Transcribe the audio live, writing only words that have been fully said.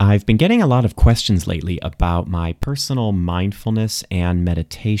I've been getting a lot of questions lately about my personal mindfulness and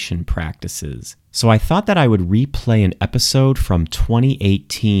meditation practices. So I thought that I would replay an episode from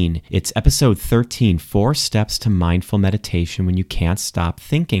 2018. It's episode 13, 4 Steps to Mindful Meditation When You Can't Stop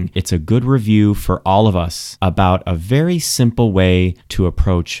Thinking. It's a good review for all of us about a very simple way to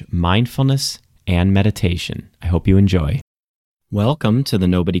approach mindfulness and meditation. I hope you enjoy. Welcome to the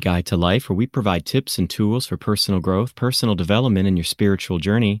Nobody Guide to Life, where we provide tips and tools for personal growth, personal development, and your spiritual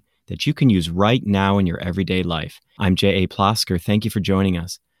journey that you can use right now in your everyday life. I'm J.A. Plosker. Thank you for joining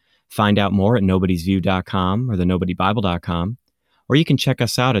us. Find out more at nobodiesview.com or thenobodybible.com, or you can check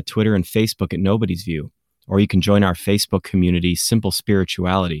us out at Twitter and Facebook at Nobody's View, or you can join our Facebook community, Simple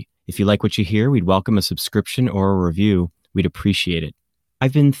Spirituality. If you like what you hear, we'd welcome a subscription or a review. We'd appreciate it.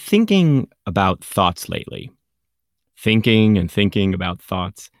 I've been thinking about thoughts lately. Thinking about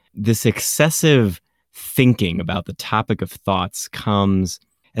thoughts. This excessive thinking about the topic of thoughts comes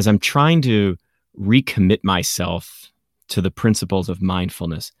as I'm trying to recommit myself to the principles of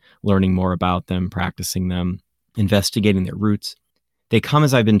mindfulness, learning more about them, practicing them, investigating their roots. They come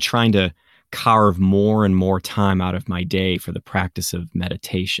as I've been trying to carve more and more time out of my day for the practice of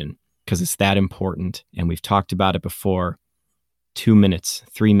meditation, because it's that important. And we've talked about it before. 2 minutes,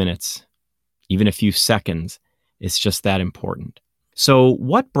 3 minutes, even a few seconds. It's just that important. So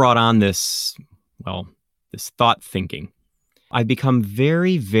what brought on this thought thinking? I've become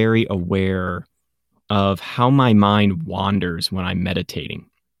very, very aware of how my mind wanders when I'm meditating.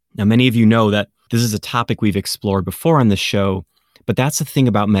 Now, many of you know that this is a topic we've explored before on the show, but that's the thing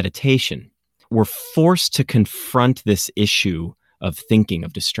about meditation. We're forced to confront this issue of thinking,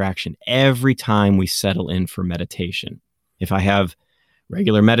 of distraction, every time we settle in for meditation. If I have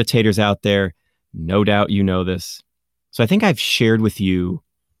regular meditators out there, no doubt you know this. So I think I've shared with you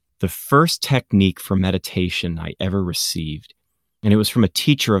the first technique for meditation I ever received. And it was from a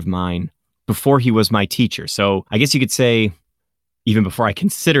teacher of mine before he was my teacher. So I guess you could say even before I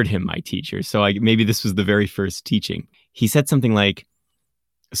considered him my teacher. So maybe this was the very first teaching. He said something like,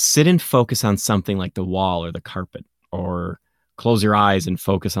 sit and focus on something like the wall or the carpet, or close your eyes and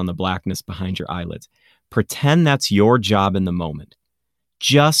focus on the blackness behind your eyelids. Pretend that's your job in the moment.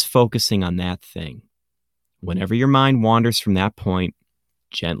 Just focusing on that thing. Whenever your mind wanders from that point,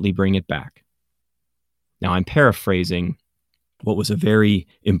 gently bring it back. Now, I'm paraphrasing what was a very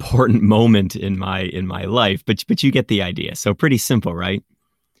important moment in my life, but you get the idea. So pretty simple, right?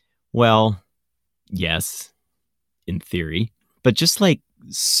 Well, yes, in theory, but just like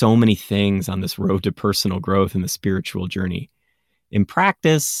so many things on this road to personal growth and the spiritual journey, in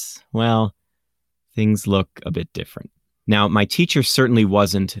practice, well, things look a bit different. Now, my teacher certainly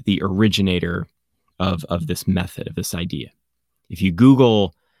wasn't the originator of this method, of this idea. If you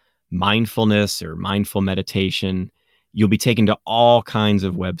Google mindfulness or mindful meditation, you'll be taken to all kinds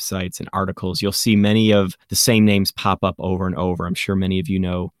of websites and articles. You'll see many of the same names pop up over and over. I'm sure many of you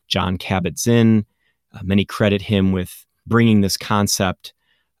know Jon Kabat-Zinn. Many credit him with bringing this concept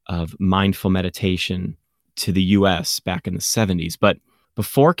of mindful meditation to the US back in the 70s. But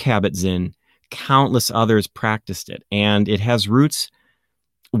before Kabat-Zinn, countless others practiced it, and it has roots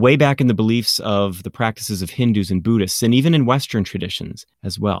way back in the beliefs of the practices of Hindus and Buddhists, and even in Western traditions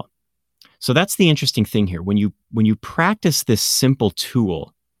as well. So that's the interesting thing here. When you practice this simple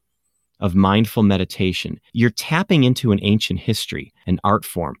tool of mindful meditation, you're tapping into an ancient history, an art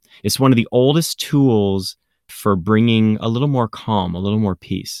form. It's one of the oldest tools for bringing a little more calm, a little more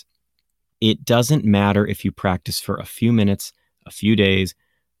peace. It doesn't matter if you practice for a few minutes, a few days,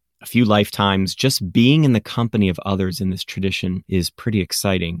 a few lifetimes. Just being in the company of others in this tradition is pretty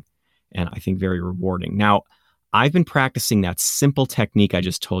exciting and I think very rewarding. Now, I've been practicing that simple technique I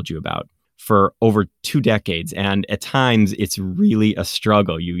just told you about for over 2 decades, and at times it's really a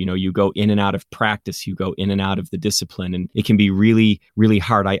struggle. You go in and out of practice, you go in and out of the discipline, and it can be really, really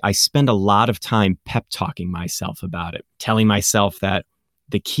hard. I spend a lot of time pep talking myself about it, telling myself that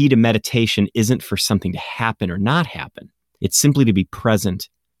the key to meditation isn't for something to happen or not happen. It's simply to be present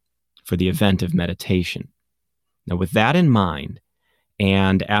for the event of meditation. Now, with that in mind,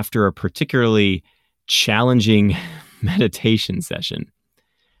 and after a particularly challenging meditation session,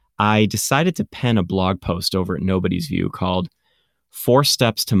 I decided to pen a blog post over at Nobody's View called 4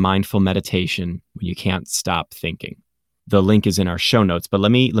 Steps to Mindful Meditation When You Can't Stop Thinking. The link is in our show notes, but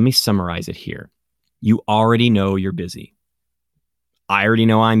let me summarize it here. You already know you're busy. I already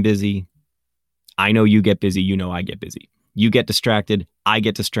know I'm busy. I know you get busy. You know I get busy. You get distracted. I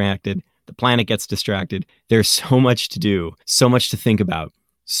get distracted. The planet gets distracted. There's so much to do, so much to think about.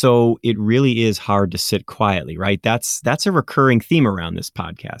 So it really is hard to sit quietly, right? That's a recurring theme around this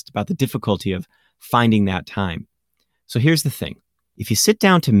podcast, about the difficulty of finding that time. So here's the thing. If you sit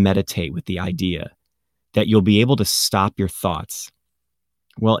down to meditate with the idea that you'll be able to stop your thoughts,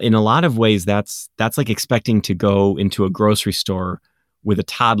 well, in a lot of ways, that's like expecting to go into a grocery store with a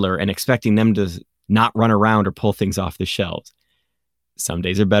toddler and expecting them to not run around or pull things off the shelves. Some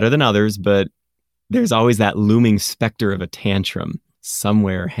days are better than others, but there's always that looming specter of a tantrum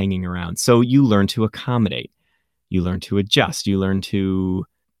somewhere hanging around. So you learn to accommodate, you learn to adjust, you learn to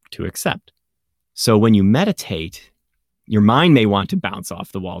accept. So when you meditate, your mind may want to bounce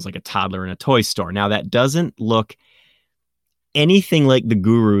off the walls like a toddler in a toy store. Now, that doesn't look anything like the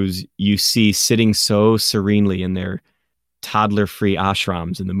gurus you see sitting so serenely in their toddler-free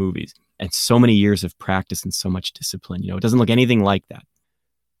ashrams in the movies, and so many years of practice and so much discipline. It doesn't look anything like that.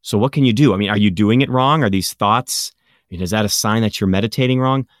 So what can you do? I mean, are you doing it wrong? Are these thoughts, is that a sign that you're meditating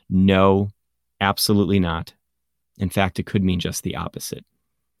wrong? No, absolutely not. In fact, it could mean just the opposite.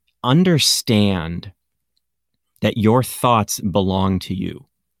 Understand that your thoughts belong to you.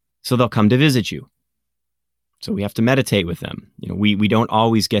 So they'll come to visit you. So we have to meditate with them. We don't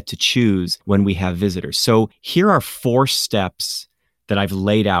always get to choose when we have visitors. So here are 4 steps that I've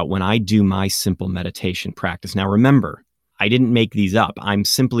laid out when I do my simple meditation practice. Now remember, I didn't make these up. I'm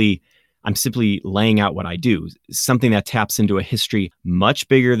simply laying out what I do, something that taps into a history much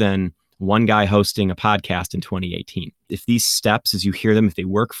bigger than one guy hosting a podcast in 2018. If these steps, as you hear them, if they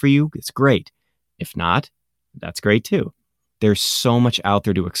work for you, it's great. If not, that's great too. There's so much out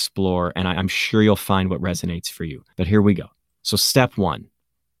there to explore, and I'm sure you'll find what resonates for you. But here we go. So step 1,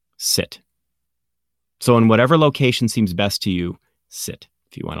 sit. So in whatever location seems best to you, sit.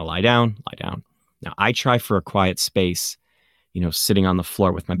 If you want to lie down, lie down. Now, I try for a quiet space, sitting on the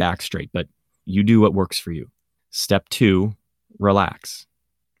floor with my back straight, but you do what works for you. Step 2, relax.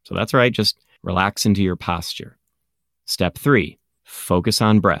 So that's right, just relax into your posture. Step 3, focus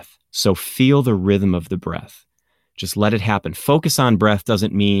on breath. So feel the rhythm of the breath. Just let it happen. Focus on breath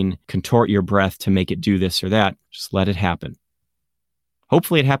doesn't mean contort your breath to make it do this or that. Just let it happen.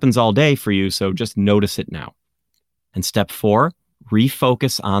 Hopefully it happens all day for you, so just notice it now. And step 4,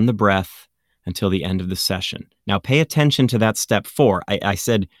 refocus on the breath until the end of the session. Now pay attention to that step 4. I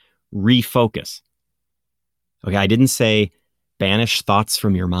said refocus. Okay, I didn't say banish thoughts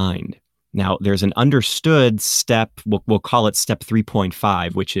from your mind. Now there's an understood step, we'll call it step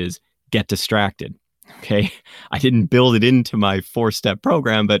 3.5, which is get distracted. Okay, I didn't build it into my 4-step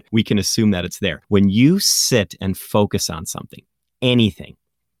program, but we can assume that it's there. When you sit and focus on something, anything,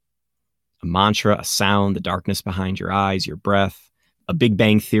 a mantra, a sound, the darkness behind your eyes, your breath, a Big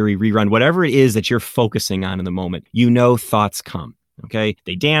Bang Theory rerun, whatever it is that you're focusing on in the moment, thoughts come. Okay,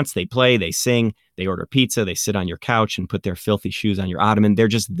 they dance, they play, they sing, they order pizza, they sit on your couch and put their filthy shoes on your ottoman. They're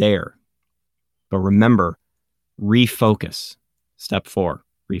just there. But remember, refocus. Step 4,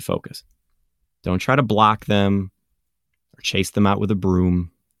 refocus. Don't try to block them or chase them out with a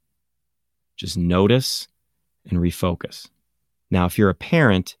broom. Just notice and refocus. Now, if you're a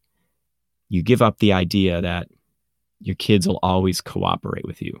parent, you give up the idea that your kids will always cooperate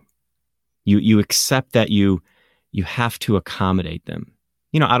with you. You accept that you have to accommodate them,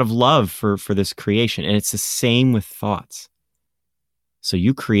 out of love for this creation. And it's the same with thoughts. So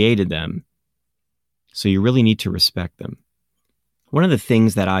you created them, so you really need to respect them. One of the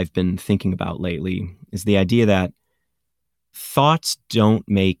things that I've been thinking about lately is the idea that thoughts don't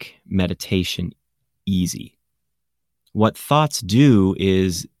make meditation easy. What thoughts do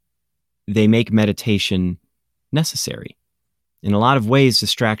is they make meditation necessary. In a lot of ways,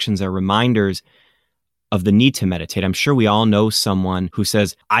 distractions are reminders of the need to meditate. I'm sure we all know someone who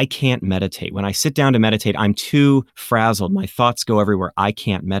says, I can't meditate. When I sit down to meditate, I'm too frazzled. My thoughts go everywhere. I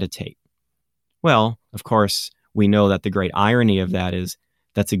can't meditate. Well, of course, we know that the great irony of that is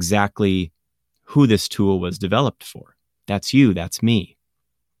that's exactly who this tool was developed for. That's you, that's me.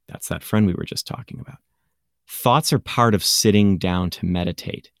 That's that friend we were just talking about. Thoughts are part of sitting down to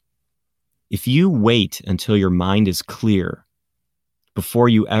meditate. If you wait until your mind is clear before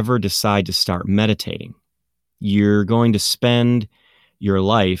you ever decide to start meditating, you're going to spend your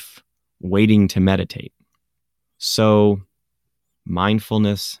life waiting to meditate. So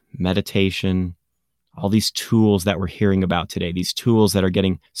mindfulness, meditation, all these tools that we're hearing about today, these tools that are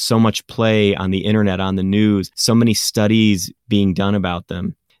getting so much play on the internet, on the news, so many studies being done about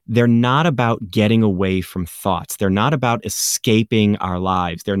them, they're not about getting away from thoughts. They're not about escaping our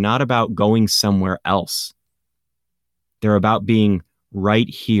lives. They're not about going somewhere else. They're about being right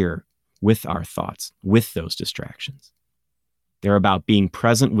here with our thoughts, with those distractions. They're about being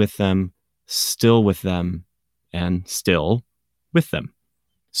present with them, still with them, and still with them.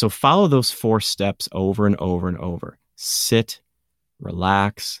 So follow those 4 steps over and over and over. Sit,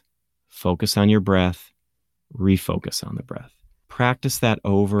 relax, focus on your breath, refocus on the breath. Practice that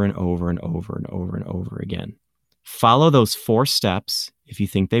over and over and over and over and over again. Follow those 4 steps if you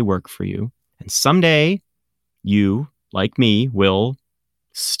think they work for you. And someday you, like me, will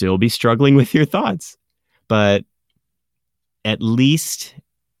still be struggling with your thoughts. But at least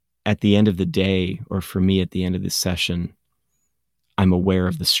at the end of the day, or for me at the end of this session, I'm aware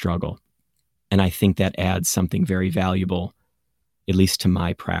of the struggle. And I think that adds something very valuable, at least to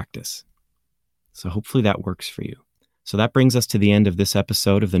my practice. So hopefully that works for you. So that brings us to the end of this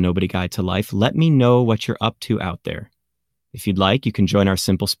episode of the Nobody Guide to Life. Let me know what you're up to out there. If you'd like, you can join our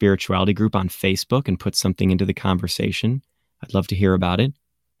Simple Spirituality group on Facebook and put something into the conversation. I'd love to hear about it.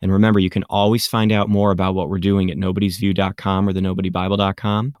 And remember, you can always find out more about what we're doing at nobodiesview.com or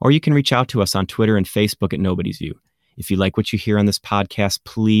thenobodybible.com, or you can reach out to us on Twitter and Facebook at Nobody's View. If you like what you hear on this podcast,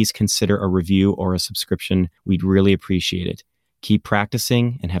 please consider a review or a subscription. We'd really appreciate it. Keep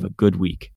practicing and have a good week.